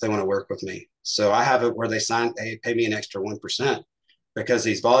more if they want to work with me. So I have it where they pay me an extra 1%, because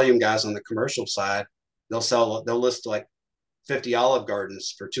these volume guys on the commercial side, they'll list like 50 Olive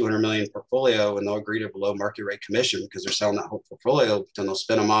Gardens for 200 million portfolio, and they'll agree to below market rate commission because they're selling that whole portfolio, but then they'll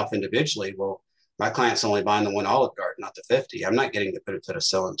spin them off individually. Well, my client's only buying the one Olive Garden, not the 50. I'm not getting the benefit of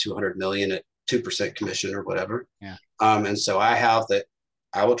selling 200 million at 2% commission or whatever. Yeah. And so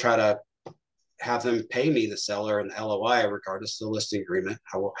I will try to have them pay me, the seller and the LOI, regardless of the listing agreement.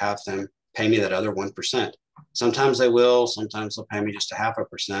 I will have them pay me that other 1%. Sometimes they will, sometimes they'll pay me just a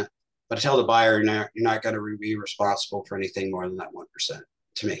 0.5%. But I tell the buyer, you're not going to be responsible for anything more than that 1%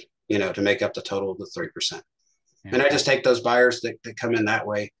 to me, you know, to make up the total of the 3%. Yeah. And I just take those buyers that come in that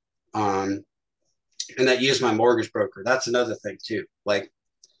way, and that use my mortgage broker. That's another thing too. Like,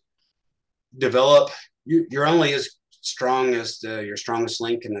 you're only as strong as your strongest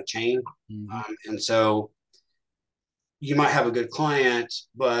link in the chain. And so you might have a good client,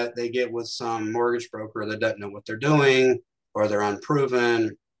 but they get with some mortgage broker that doesn't know what they're doing, or they're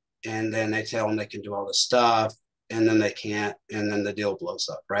unproven. And then they tell them they can do all this stuff, and then they can't. And then the deal blows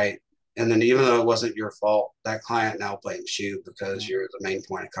up, right? And then even though it wasn't your fault, that client now blames you because you're the main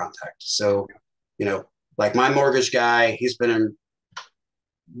point of contact. So, you know, like my mortgage guy, he has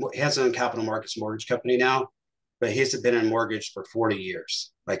his own capital markets mortgage company now, but he's been in mortgage for 40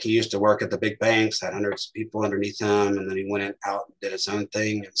 years. Like, he used to work at the big banks, had hundreds of people underneath him, and then he went out and did his own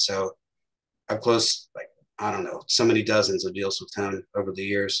thing. And so I've closed, like, I don't know, so many dozens of deals with him over the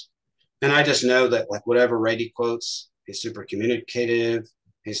years. And I just know that, like, whatever rate he quotes, he's super communicative.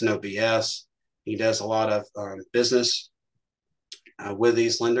 He's no BS. He does a lot of business with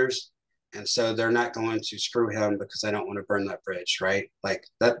these lenders. And so they're not going to screw him because they don't want to burn that bridge, right?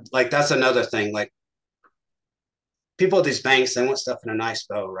 That's another thing. Like, people at these banks, they want stuff in a nice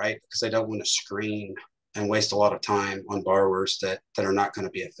bow, right? Because they don't want to screen and waste a lot of time on borrowers that are not going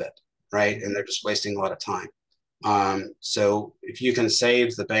to be a fit, right? And they're just wasting a lot of time. So if you can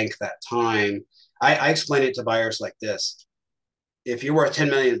save the bank that time, I explain it to buyers like this. If you're worth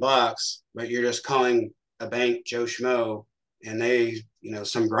 10 million bucks, but you're just calling a bank Joe Schmo, and they, you know,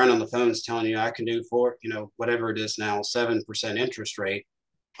 some grunt on the phone is telling you I can do for, you know, whatever it is now, 7% interest rate.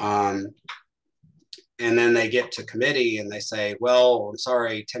 And then they get to committee and they say, well, I'm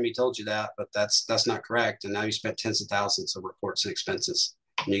sorry, Timmy told you that, but that's not correct. And now you spent tens of thousands of reports and expenses,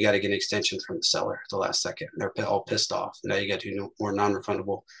 and you got to get an extension from the seller at the last second. They're all pissed off. Now you got to do more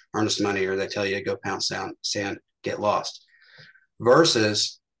non-refundable earnest money, or they tell you to go pound sand, get lost.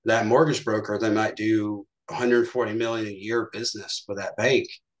 Versus that mortgage broker, they might do 140 million a year business with that bank.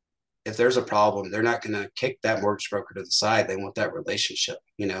 If there's a problem, they're not going to kick that mortgage broker to the side. They want that relationship,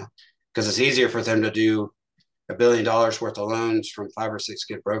 you know, because it's easier for them to do $1 billion worth of loans from 5 or 6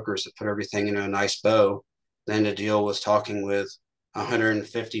 good brokers that put everything in a nice bow than to deal with talking with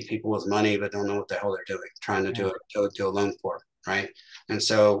 150 people with money but don't know what the hell they're doing, trying to do a loan for them, right? And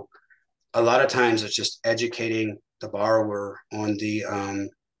so a lot of times it's just educating the borrower on the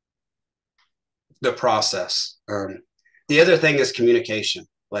process. The other thing is communication.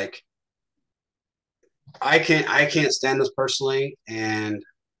 Like, I can't stand this personally, and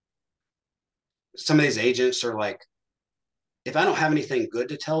some of these agents are like, if I don't have anything good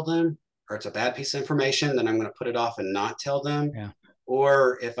to tell them, or it's a bad piece of information, then I'm going to put it off and not tell them. Yeah.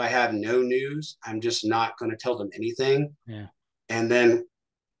 Or if I have no news, I'm just not going to tell them anything. Yeah. And then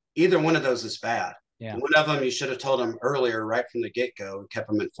either one of those is bad. Yeah. One of them, you should have told them earlier, right from the get-go, and kept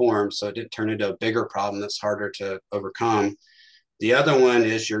them informed, so it didn't turn into a bigger problem that's harder to overcome. The other one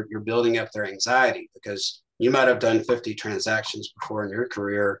is you're building up their anxiety, because you might have done 50 transactions before in your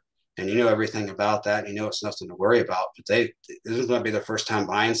career and you know everything about that and you know it's nothing to worry about, but this is going to be their first time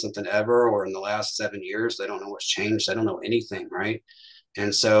buying something ever, or in the last 7 years they don't know what's changed, they don't know anything, right?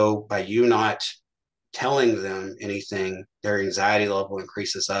 And so by you not telling them anything, their anxiety level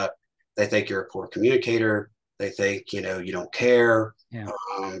increases up. They think you're a poor communicator. They think, you don't care. Yeah.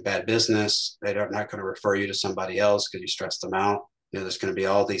 Bad business. They're not going to refer you to somebody else because you stress them out. There's going to be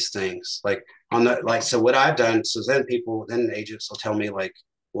all these things so what I've done. So then agents will tell me like,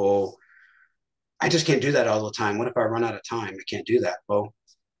 well, I just can't do that all the time. What if I run out of time? I can't do that. Well,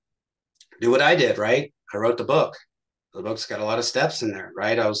 do what I did, right? I wrote the book. The book's got a lot of steps in there,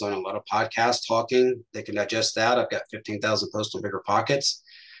 right? I was on a lot of podcasts talking. They can digest that. I've got 15,000 posts on Bigger Pockets.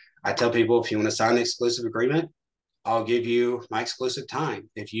 I tell people, if you want to sign the exclusive agreement, I'll give you my exclusive time.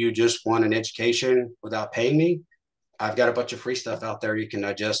 If you just want an education without paying me, I've got a bunch of free stuff out there you can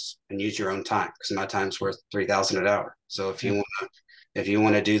digest and use your own time, because my time's worth $3,000 an hour. So if you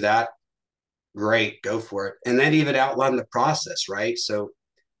want to do that, great, go for it. And then even outline the process, right? So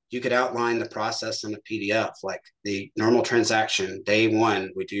you could outline the process in a PDF, like the normal transaction. Day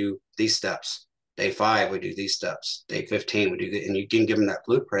 1, we do these steps. Day 5, we do these steps. Day 15, we do and you can give them that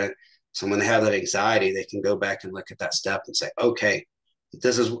blueprint. So when they have that anxiety, they can go back and look at that step and say, okay,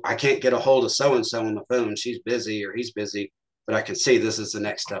 I can't get a hold of so-and-so on the phone. She's busy or he's busy, but I can see this is the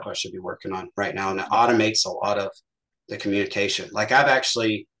next step I should be working on right now. And it automates a lot of the communication. Like so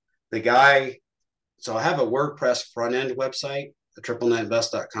I have a WordPress front-end website, the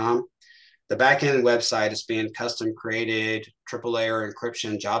triplenetinvest.com. The back-end website is being custom created, triple layer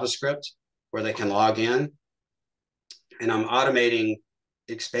encryption JavaScript, where they can log in. And I'm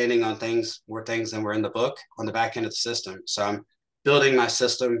expanding on more things than were in the book on the back end of the system. So I'm building my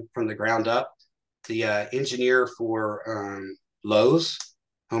system from the ground up. The engineer for Lowe's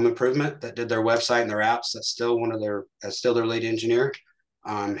Home Improvement that did their website and their apps, that's still their lead engineer.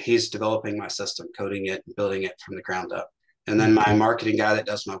 He's developing my system, coding it, and building it from the ground up. And then my marketing guy that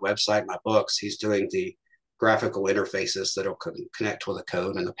does my website, my books, he's doing the graphical interfaces that'll connect with the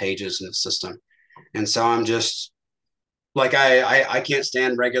code and the pages and the system. And so I'm just like, I can't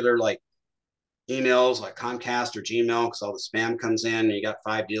stand regular like emails like Comcast or Gmail, because all the spam comes in and you got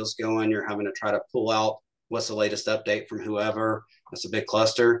 5 deals going. You're having to try to pull out what's the latest update from whoever. That's a big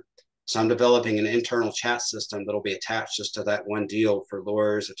cluster. So I'm developing an internal chat system that'll be attached just to that one deal for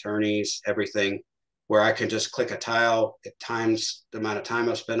lawyers, attorneys, everything, where I can just click a tile. It times the amount of time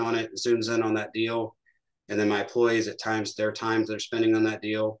I've spent on it, zooms in on that deal. And then my employees, at times their time they're spending on that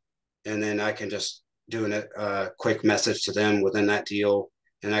deal. And then I can just do a quick message to them within that deal.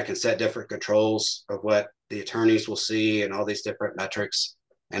 And I can set different controls of what the attorneys will see and all these different metrics.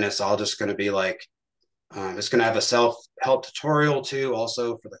 And it's all just going to be like, it's going to have a self-help tutorial too,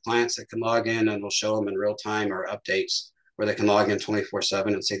 also for the clients that can log in, and we'll show them in real time or updates where they can log in 24/7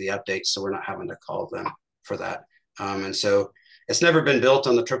 and see the updates. So we're not having to call them for that. And so it's never been built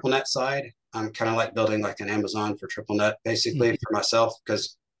on the TripleNet side. I'm kind of like building like an Amazon for TripleNet basically for myself,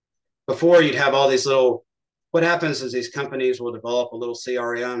 because before you'd have all these what happens is these companies will develop a little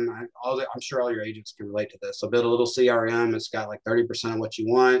CRM. I'm sure all your agents can relate to this. They'll build a little CRM. It's got like 30% of what you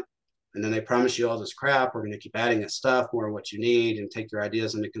want. And then they promise you all this crap. We're going to keep adding that stuff, more of what you need, and take your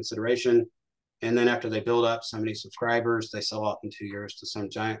ideas into consideration. And then after they build up so many subscribers, they sell off in 2 years to some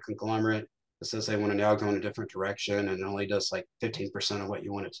giant conglomerate that says they want to now go in a different direction and only does like 15% of what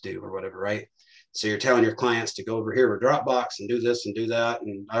you want it to do or whatever, right? So you're telling your clients to go over here with Dropbox and do this and do that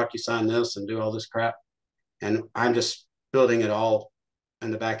and DocuSign this and do all this crap. And I'm just building it all in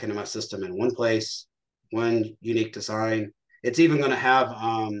the back end of my system in one place, one unique design. It's even going to have,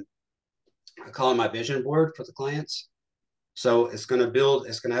 I call it my vision board for the clients. So it's going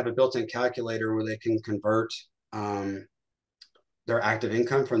to have a built-in calculator where they can convert their active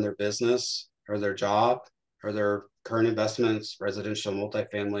income from their business or their job or their current investments, residential,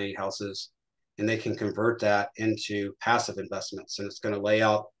 multifamily houses, and they can convert that into passive investments. And it's going to lay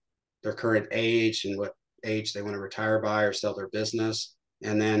out their current age and what age they want to retire by or sell their business,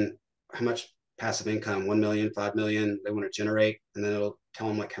 and then how much passive income, 1 million, 5 million, they want to generate. And then it'll tell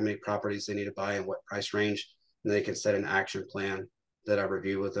them like how many properties they need to buy and what price range. And they can set an action plan that I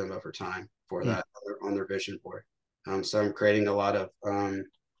review with them over time for that on their vision board. So I'm creating a lot of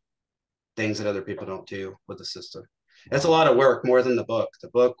things that other people don't do with the system. It's a lot of work, more than the book. The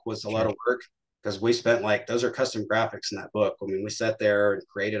book was a lot of work because we spent those are custom graphics in that book. I mean, we sat there and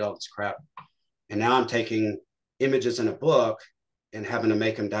created all this crap. And now I'm taking images in a book and having to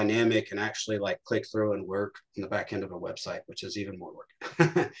make them dynamic and actually like click through and work in the back end of a website, which is even more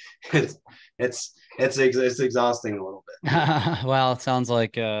work. it's exhausting a little bit. Well, it sounds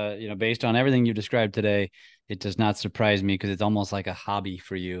like, based on everything you described today, it does not surprise me because it's almost like a hobby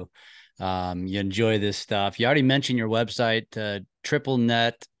for you. You enjoy this stuff. You already mentioned your website,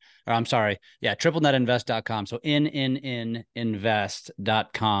 triplenetinvest.com. So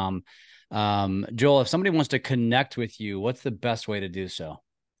NNNinvest.com. Joel, if somebody wants to connect with you, what's the best way to do so?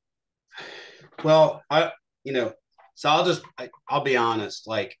 Well, so I'll be honest.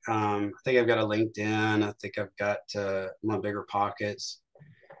 Like, I think I've got a LinkedIn. I think I've got my Bigger Pockets,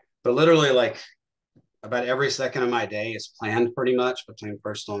 but literally like about every second of my day is planned pretty much between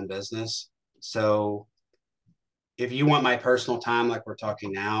personal and business. So if you want my personal time, like we're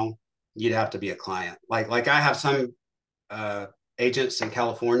talking now, you'd have to be a client. Like I have some agents in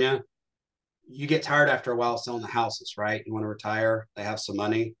California. You get tired after a while selling the houses, right? You want to retire. They have some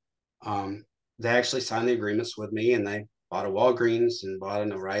money. They actually signed the agreements with me, and they bought a Walgreens and bought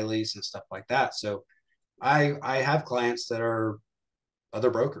an O'Reilly's and stuff like that. So I have clients that are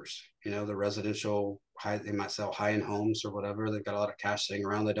other brokers, the residential they might sell high-end homes or whatever. They've got a lot of cash sitting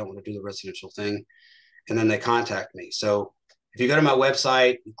around. They don't want to do the residential thing. And then they contact me. So if you go to my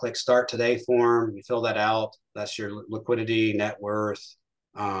website, you click Start Today form, you fill that out. That's your liquidity, net worth.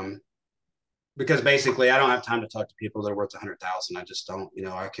 Because basically I don't have time to talk to people that are worth 100,000. I just don't,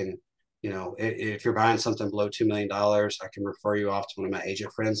 I can, if you're buying something below $2 million, I can refer you off to one of my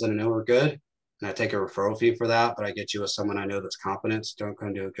agent friends that I know are good. And I take a referral fee for that, but I get you with someone I know that's competent, don't go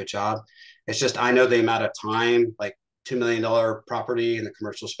and do a good job. It's just, I know the amount of time, like $2 million property in the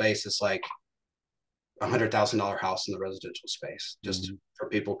commercial space is like $100,000 house in the residential space, just for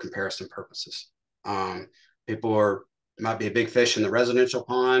people comparison purposes. People might be a big fish in the residential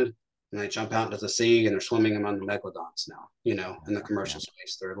pond, and they jump out into the sea and they're swimming among the megalodons now, in the commercial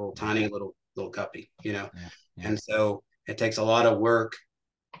space. They're a little tiny, little guppy, And so it takes a lot of work.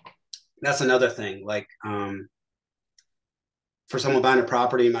 That's another thing. Like, for someone buying a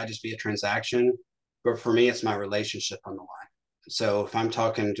property, it might just be a transaction, but for me, it's my relationship on the line. So if I'm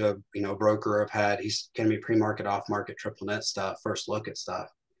talking to a broker he's going to be pre-market, off-market, triple net stuff, first look at stuff,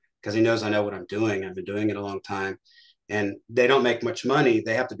 because he knows I know what I'm doing. I've been doing it a long time, and they don't make much money.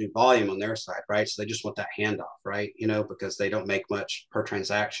 They have to do volume on their side, right? So they just want that handoff, right? Because they don't make much per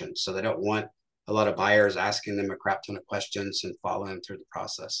transaction. So they don't want a lot of buyers asking them a crap ton of questions and following them through the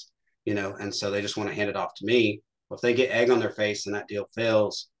process, and so they just want to hand it off to me. Well, if they get egg on their face and that deal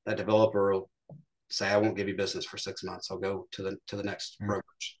fails, that developer will say, I won't give you business for 6 months. I'll go to the next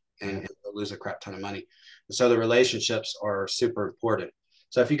brokerage and they'll lose a crap ton of money. And so the relationships are super important.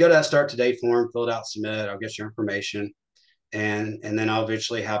 So if you go to that Start Today form, fill it out, submit, I'll get your information. And then I'll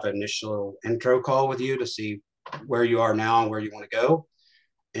eventually have an initial intro call with you to see where you are now and where you want to go.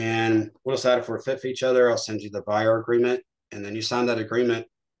 And we'll decide if we're fit for each other. I'll send you the buyer agreement, and then you sign that agreement.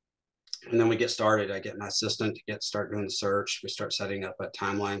 And then we get started. I get my assistant to start doing the search. We start setting up a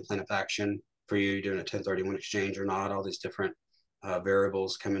timeline, plan of action for you, doing a 1031 exchange or not. All these different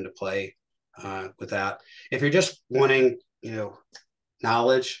variables come into play with that. If you're just wanting,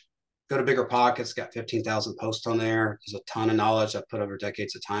 knowledge, go to Bigger Pockets. Got 15,000 posts on there. There's a ton of knowledge I've put over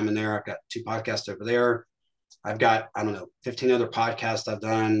decades of time in there. I've got 2 podcasts over there. I've got, 15 other podcasts I've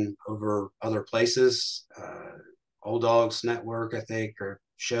done over other places. Old Dogs Network, I think, or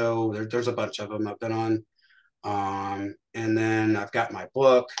show. There's a bunch of them I've been on. And then I've got my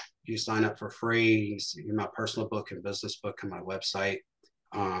book. You sign up for free. You see my personal book and business book on my website.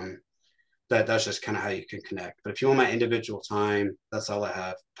 That's just kind of how you can connect. But if you want my individual time, that's all I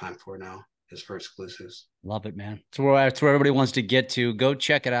have time for now, is for exclusives. Love it, man. It's where everybody wants to get to. Go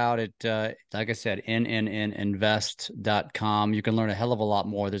check it out at, like I said, NNNinvest.com. You can learn a hell of a lot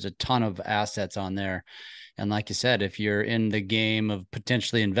more. There's a ton of assets on there. And like you said, if you're in the game of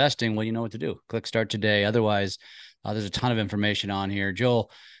potentially investing, well, you know what to do. Click Start Today. Otherwise, there's a ton of information on here.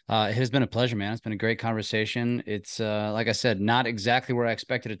 Joel, it has been a pleasure, man. It's been a great conversation. It's, like I said, not exactly where I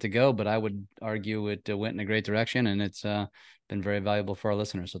expected it to go, but I would argue it went in a great direction, and it's been very valuable for our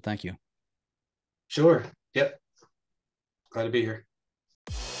listeners. So thank you. Sure. Yep. Glad to be here.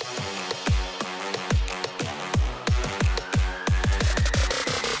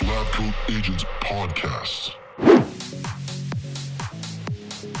 LabCoatAgents Podcast.